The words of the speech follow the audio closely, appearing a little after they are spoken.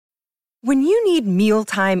When you need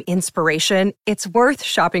mealtime inspiration, it's worth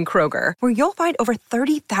shopping Kroger, where you'll find over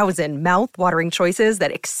 30,000 mouth-watering choices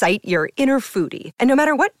that excite your inner foodie. And no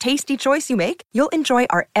matter what tasty choice you make, you'll enjoy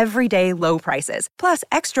our everyday low prices, plus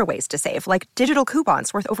extra ways to save, like digital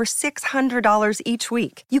coupons worth over $600 each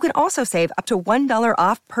week. You can also save up to $1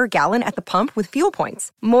 off per gallon at the pump with fuel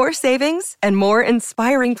points. More savings and more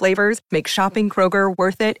inspiring flavors make shopping Kroger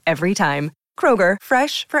worth it every time. Kroger,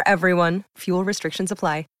 fresh for everyone. Fuel restrictions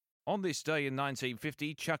apply. On this day in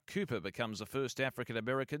 1950, Chuck Cooper becomes the first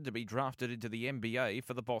African-American to be drafted into the NBA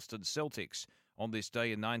for the Boston Celtics. On this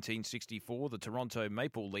day in 1964, the Toronto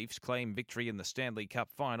Maple Leafs claim victory in the Stanley Cup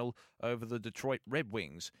final over the Detroit Red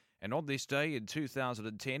Wings. And on this day in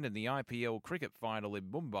 2010, in the IPL cricket final in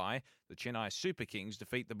Mumbai, the Chennai Super Kings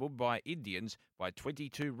defeat the Mumbai Indians by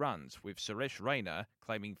 22 runs, with Suresh Raina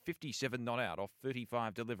claiming 57 not out off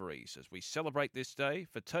 35 deliveries. As we celebrate this day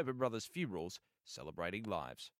for Tobin Brothers Funerals, celebrating lives.